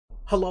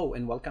Hello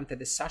and welcome to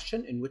this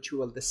session in which we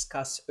will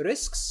discuss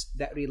risks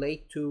that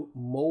relate to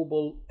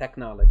mobile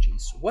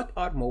technologies. What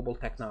are mobile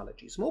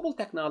technologies? Mobile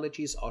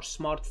technologies are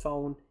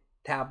smartphone,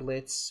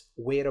 tablets,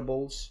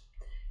 wearables,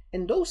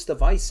 and those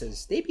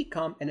devices, they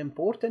become an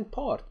important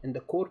part in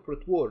the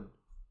corporate world.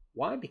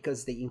 Why?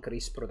 Because they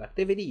increase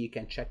productivity. You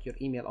can check your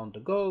email on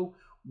the go,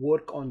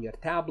 work on your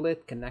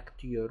tablet, connect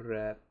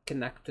to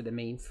the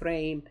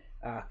mainframe,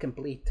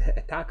 complete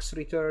a tax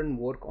return,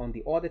 work on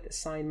the audit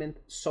assignment,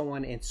 so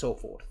on and so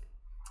forth.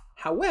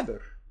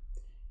 However,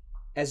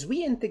 as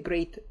we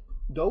integrate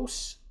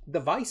those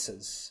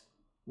devices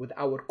with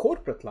our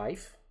corporate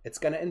life, it's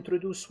going to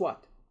introduce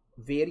what?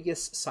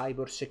 Various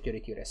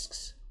cybersecurity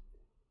risks.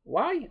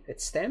 Why?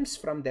 It stems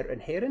from their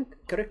inherent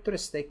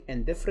characteristic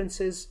and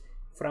differences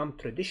from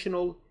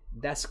traditional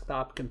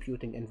desktop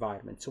computing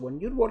environment. So when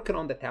you're working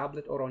on the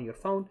tablet or on your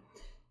phone,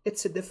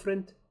 it's a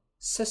different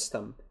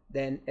system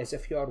than as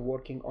if you are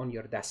working on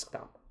your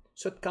desktop.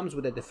 So it comes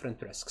with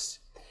different risks.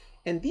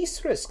 And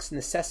these risks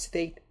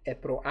necessitate a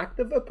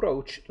proactive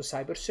approach to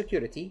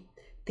cybersecurity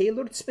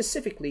tailored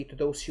specifically to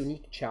those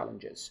unique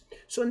challenges.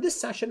 So in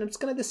this session, I'm just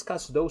going to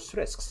discuss those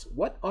risks.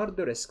 What are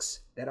the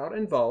risks that are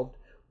involved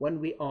when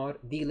we are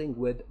dealing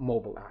with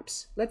mobile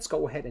apps? Let's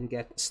go ahead and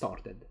get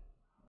started.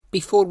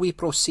 Before we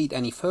proceed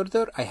any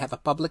further, I have a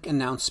public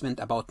announcement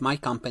about my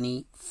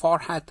company,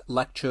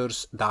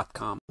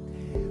 farhatlectures.com.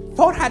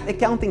 Farhat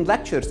Accounting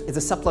Lectures is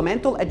a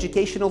supplemental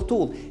educational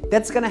tool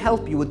that's going to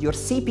help you with your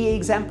CPA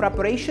exam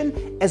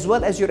preparation as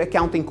well as your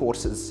accounting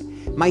courses.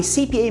 My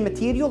CPA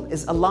material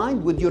is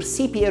aligned with your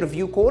CPA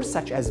review course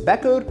such as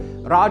Becker,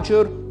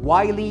 Roger,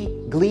 Wiley,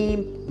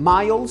 Gleam,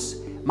 Miles.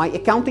 My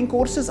accounting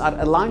courses are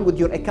aligned with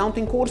your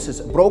accounting courses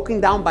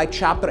broken down by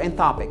chapter and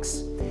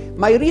topics.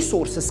 My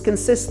resources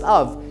consist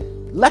of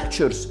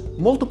lectures,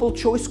 multiple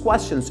choice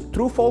questions,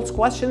 true-false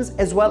questions,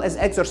 as well as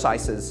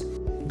exercises.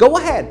 Go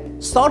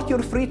ahead, start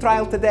your free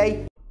trial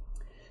today.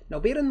 Now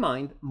bear in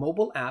mind,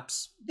 mobile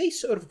apps, they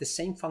serve the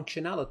same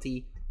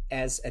functionality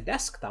as a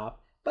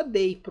desktop, but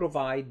they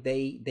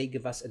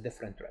give us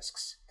different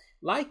risks.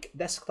 Like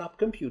desktop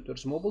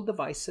computers, mobile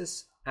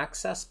devices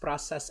access,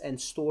 process, and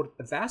store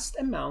a vast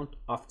amount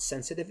of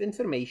sensitive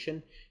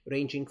information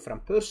ranging from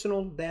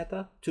personal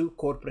data to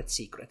corporate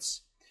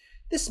secrets.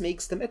 This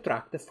makes them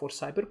attractive for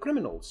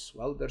cybercriminals.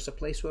 Well, there's a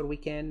place where we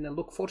can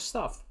look for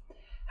stuff.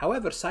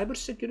 However,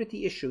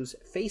 cybersecurity issues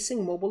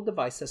facing mobile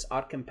devices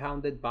are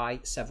compounded by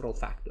several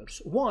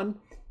factors. One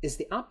is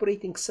the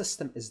operating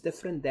system is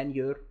different than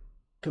your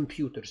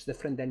computers,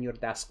 different than your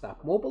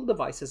desktop. Mobile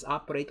devices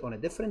operate on a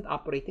different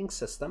operating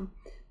system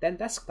than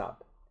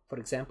desktop. For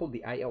example,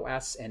 the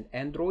iOS and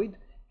Android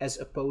as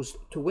opposed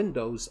to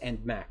Windows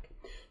and Mac.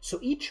 So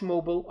each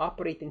mobile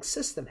operating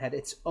system had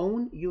its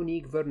own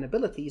unique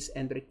vulnerabilities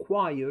and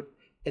required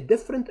a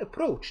different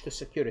approach to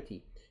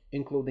security,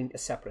 including a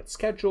separate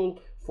schedule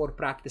for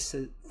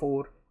practices,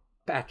 for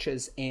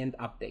patches and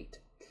update.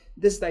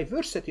 This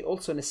diversity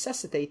also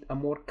necessitates a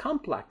more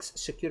complex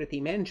security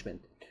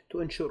management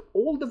to ensure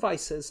all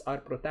devices are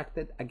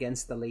protected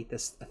against the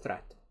latest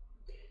threat.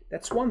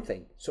 That's one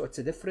thing. So it's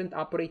a different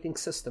operating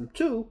system.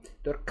 Two,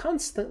 they're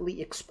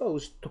constantly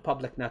exposed to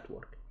public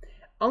network.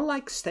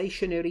 Unlike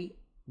stationary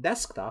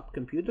desktop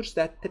computers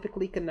that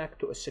typically connect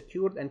to a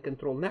secured and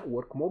controlled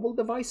network, mobile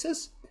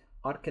devices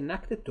are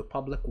connected to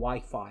public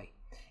Wi-Fi.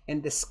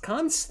 And this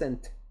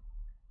constant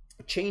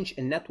change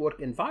in network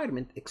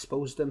environment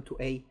exposed them to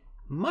a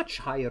much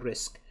higher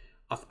risk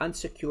of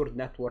unsecured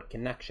network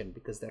connection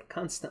because they're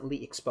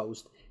constantly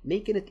exposed,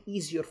 making it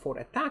easier for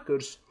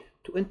attackers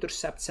to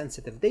intercept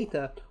sensitive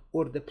data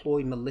or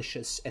deploy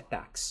malicious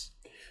attacks.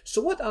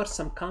 So what are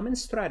some common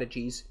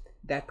strategies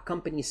that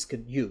companies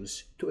could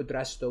use to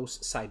address those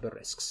cyber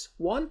risks?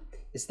 One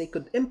is they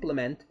could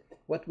implement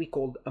what we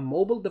call a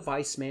mobile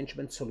device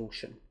management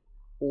solution,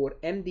 or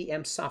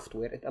MDM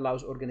software. It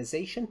allows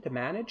organizations to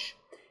manage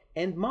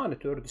and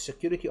monitor the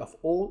security of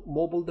all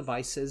mobile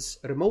devices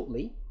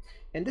remotely.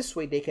 And this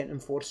way they can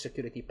enforce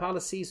security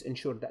policies,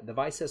 ensure that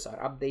devices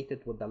are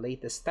updated with the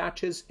latest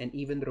patches, and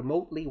even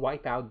remotely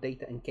wipe out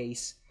data in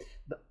case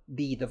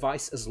the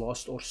device is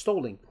lost or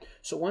stolen.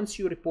 So once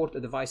you report a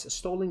device is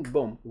stolen,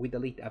 boom, we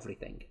delete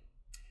everything.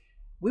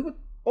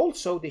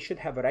 They should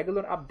have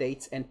regular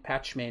updates and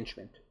patch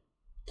management.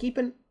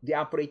 Keeping the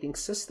operating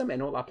system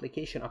and all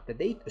application up to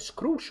date is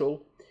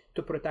crucial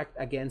to protect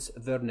against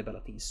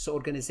vulnerabilities. So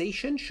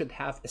organizations should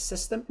have a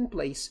system in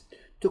place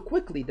to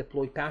quickly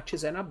deploy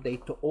patches and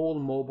update to all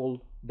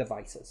mobile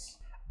devices.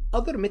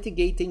 Other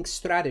mitigating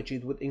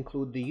strategies would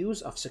include the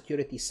use of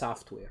security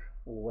software.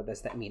 What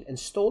does that mean?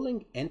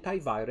 Installing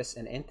antivirus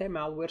and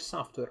anti-malware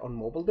software on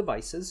mobile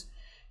devices,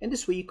 and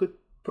this way you could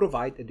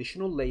provide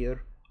additional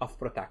layer of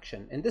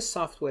protection. And this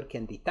software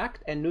can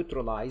detect and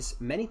neutralize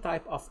many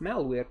types of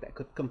malware that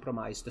could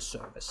compromise the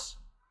service.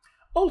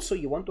 Also,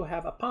 you want to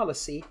have a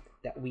policy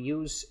that we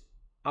use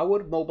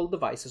our mobile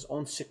devices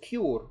on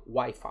secure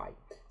Wi-Fi.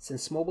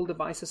 Since mobile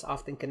devices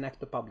often connect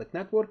to public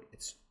network,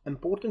 it's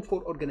important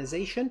for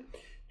organization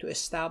to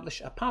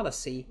establish a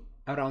policy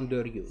around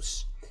their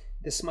use.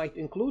 This might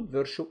include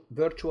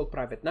virtual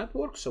private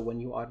networks. So when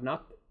you are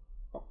not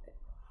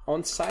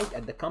on site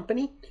at the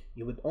company,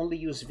 you would only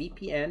use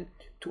VPN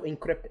to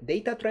encrypt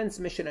data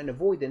transmission and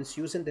avoidance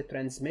using the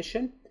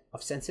transmission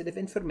of sensitive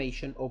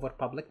information over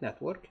public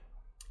network.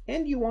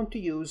 And you want to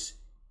use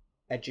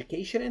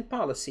education and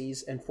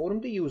policies,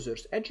 inform the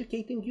users,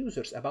 educating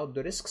users about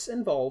the risks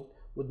involved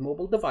with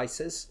mobile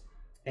devices,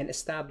 and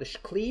establish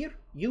clear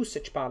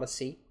usage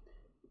policy.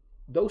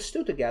 Those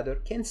two together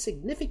can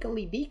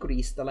significantly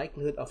decrease the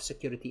likelihood of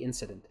security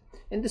incident.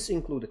 And this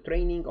includes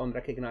training on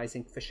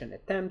recognizing phishing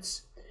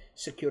attempts,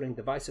 securing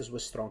devices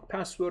with strong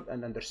password,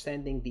 and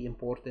understanding the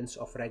importance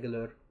of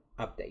regular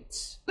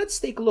updates. Let's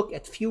take a look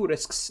at few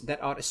risks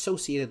that are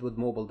associated with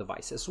mobile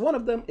devices. One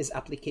of them is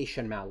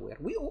application malware.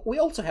 We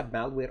also have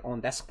malware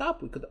on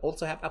desktop. We could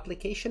also have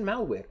application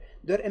malware.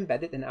 They're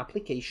embedded in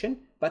application,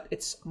 but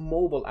it's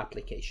mobile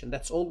application.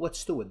 That's all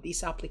what's to it.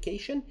 These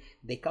applications,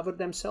 they cover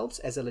themselves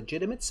as a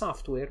legitimate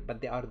software,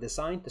 but they are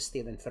designed to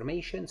steal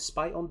information,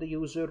 spy on the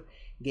user,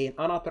 gain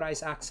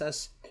unauthorized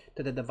access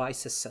to the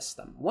device's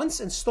system. Once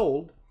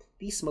installed,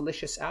 these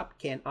malicious apps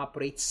can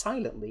operate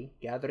silently,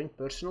 gathering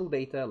personal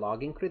data,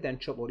 logging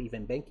credential, or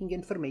even banking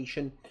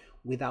information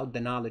without the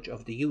knowledge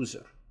of the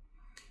user.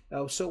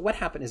 So what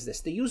happened is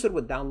this. The user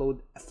would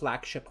download a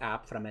flagship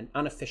app from an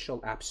unofficial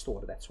app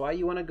store. That's why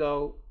you want to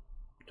go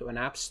to an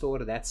app store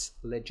that's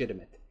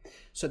legitimate.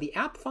 So the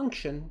app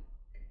function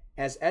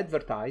as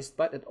advertised,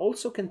 but it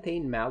also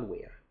contains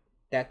malware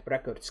that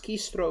records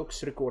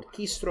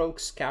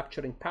keystrokes,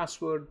 capturing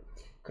password,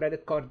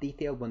 credit card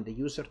detail when the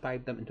user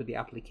typed them into the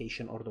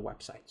application or the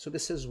website. So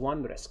this is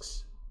one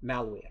risk,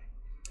 malware.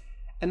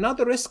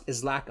 Another risk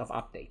is lack of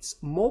updates.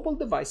 Mobile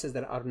devices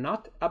that are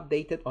not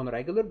updated on a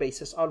regular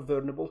basis are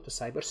vulnerable to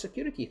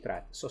cybersecurity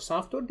threat. So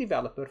software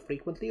developers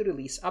frequently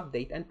release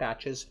updates and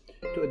patches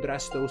to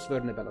address those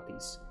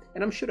vulnerabilities.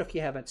 And I'm sure if you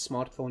have a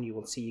smartphone, you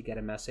will see you get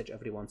a message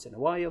every once in a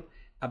while,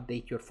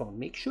 update your phone.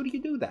 Make sure you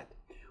do that.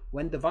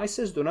 When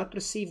devices do not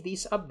receive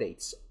these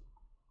updates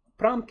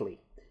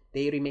promptly,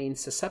 they remain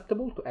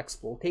susceptible to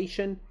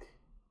exploitation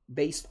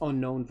based on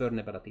known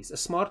vulnerabilities. A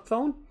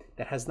smartphone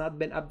that has not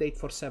been updated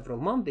for several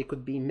months, they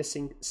could be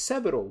missing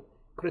several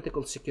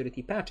critical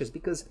security patches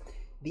because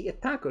the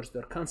attackers,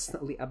 they're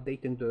constantly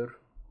updating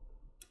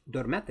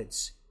their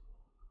methods,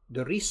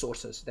 their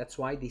resources. That's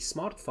why the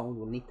smartphone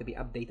will need to be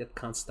updated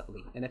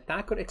constantly. An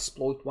attacker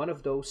exploits one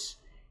of those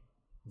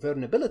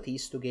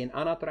vulnerabilities to gain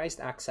unauthorized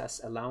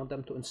access, allowing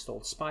them to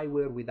install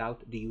spyware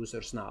without the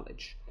user's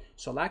knowledge.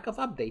 So lack of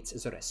updates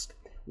is a risk.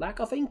 Lack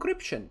of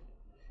encryption.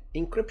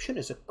 Encryption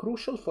is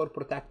crucial for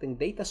protecting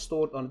data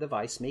stored on a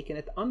device, making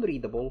it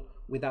unreadable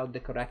without the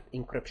correct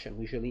encryption,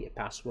 usually a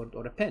password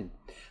or a PIN.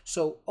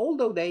 So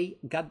although they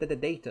got the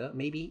data,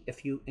 maybe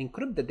if you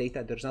encrypt the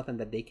data, there's nothing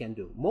that they can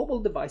do.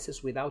 Mobile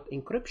devices without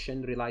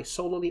encryption rely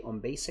solely on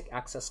basic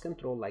access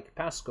control like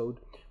passcode,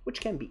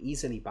 which can be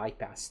easily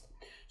bypassed.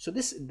 So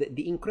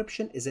the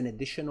encryption is an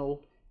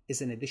additional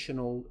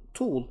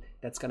tool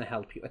that's going to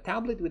help you. A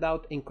tablet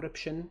without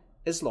encryption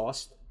is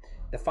lost.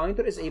 The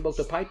finder is able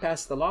to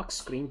bypass the lock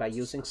screen by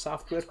using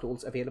software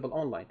tools available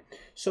online.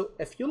 So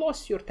if you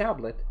lost your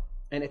tablet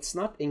and it's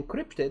not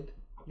encrypted,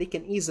 they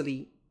can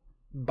easily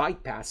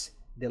bypass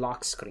the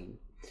lock screen.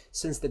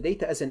 Since the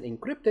data isn't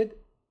encrypted,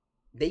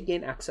 they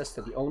gain access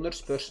to the owner's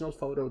personal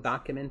photo,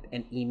 document,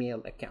 and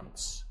email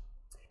accounts.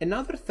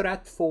 Another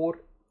threat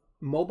for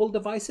mobile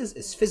devices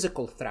is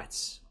physical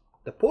threats.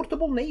 The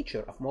portable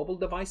nature of mobile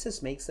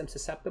devices makes them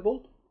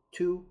susceptible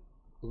to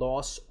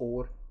loss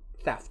or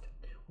theft.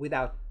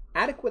 Without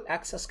adequate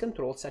access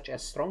control such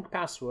as strong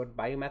password,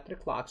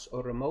 biometric locks,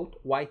 or remote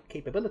wipe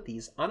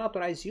capabilities,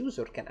 unauthorized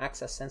user can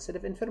access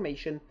sensitive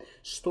information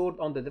stored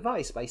on the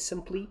device by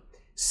simply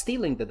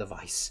stealing the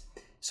device.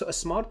 So a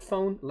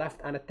smartphone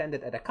left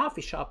unattended at a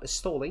coffee shop is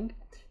stolen.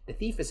 The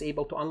thief is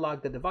able to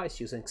unlock the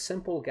device using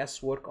simple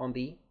guesswork on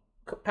the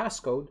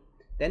passcode.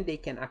 Then they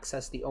can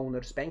access the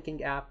owner's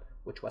banking app,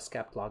 which was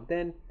kept logged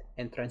in,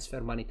 and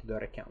transfer money to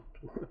their account.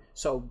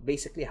 So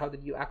basically, how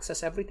did you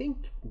access everything?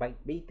 By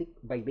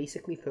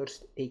basically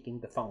first taking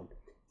the phone,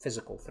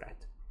 physical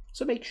threat.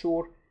 So make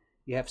sure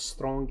you have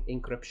strong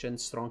encryption,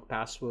 strong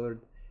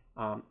password,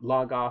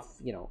 log off,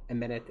 a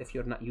minute if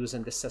you're not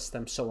using the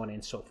system, so on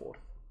and so forth.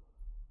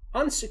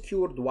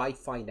 Unsecured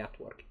Wi-Fi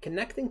network.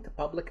 Connecting to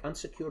public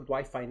unsecured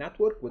Wi-Fi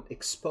network would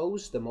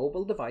expose the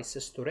mobile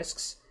devices to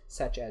risks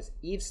such as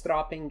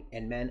eavesdropping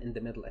and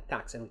man-in-the-middle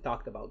attacks, and we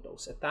talked about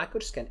those.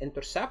 Attackers can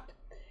intercept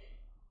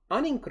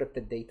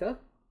unencrypted data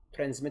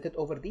transmitted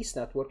over this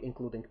network,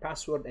 including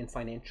password and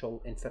financial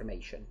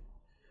information.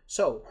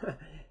 So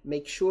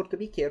make sure to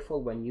be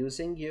careful when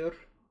using your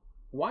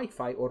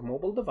Wi-Fi or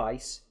mobile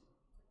device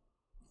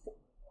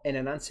in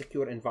an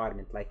unsecure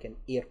environment like an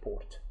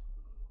airport.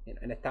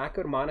 An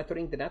attacker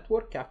monitoring the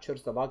network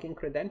captures the login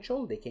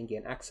credential. They can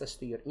gain access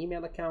to your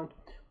email account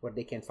where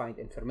they can find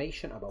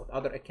information about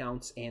other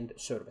accounts and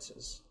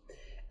services.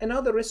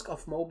 Another risk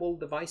of mobile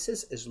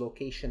devices is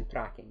location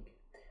tracking.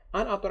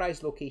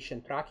 Unauthorized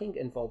location tracking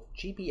involves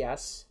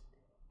GPS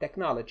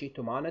technology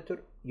to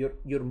monitor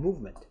your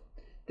movement.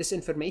 This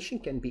information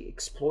can be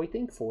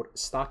exploited for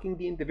stalking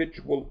the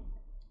individual,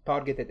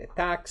 targeted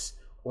attacks,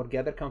 or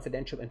gather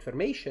confidential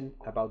information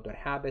about their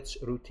habits,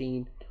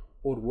 routine,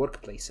 or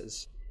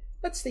workplaces.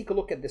 Let's take a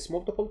look at this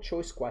multiple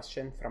choice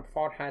question from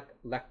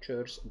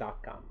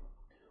farhatlectures.com.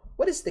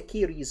 What is the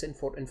key reason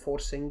for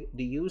enforcing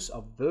the use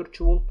of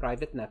virtual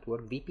private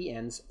network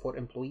VPNs for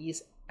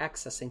employees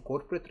accessing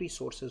corporate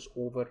resources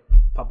over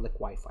public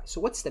Wi-Fi?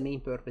 So what's the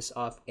main purpose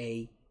of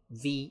a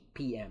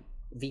VPN?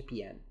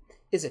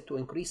 Is it to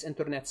increase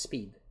internet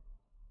speed?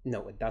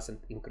 No, it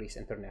doesn't increase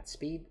internet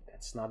speed.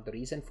 That's not the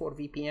reason for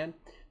VPN.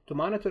 To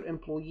monitor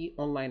employee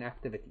online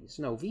activities?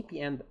 No,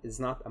 VPN is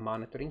not a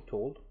monitoring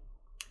tool.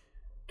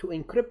 To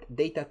encrypt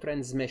data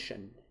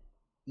transmission?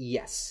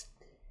 Yes.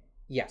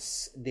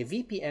 Yes, the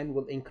VPN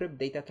will encrypt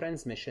data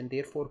transmission,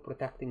 therefore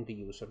protecting the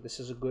user. This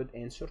is a good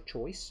answer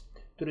choice.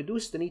 To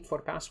reduce the need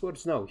for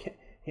passwords? No.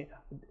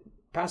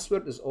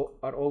 Passwords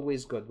are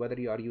always good, whether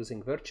you are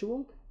using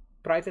virtual,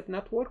 private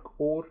network,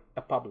 or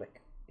a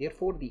public.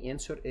 Therefore, the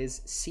answer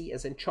is C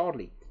as in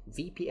Charlie.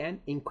 VPN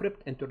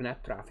encrypt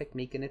internet traffic,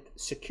 making it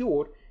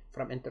secure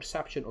from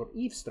interception or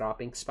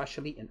eavesdropping,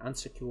 especially in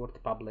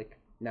unsecured public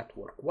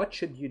network. What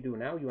should you do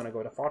now? You want to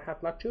go to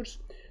Farhat Lectures,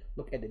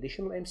 look at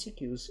additional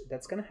MCQs.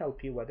 That's going to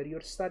help you whether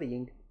you're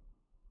studying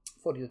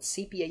for your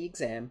CPA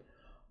exam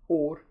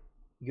or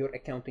your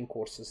accounting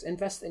courses.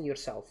 Invest in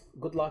yourself.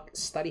 Good luck,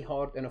 study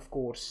hard, and of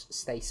course,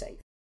 stay safe.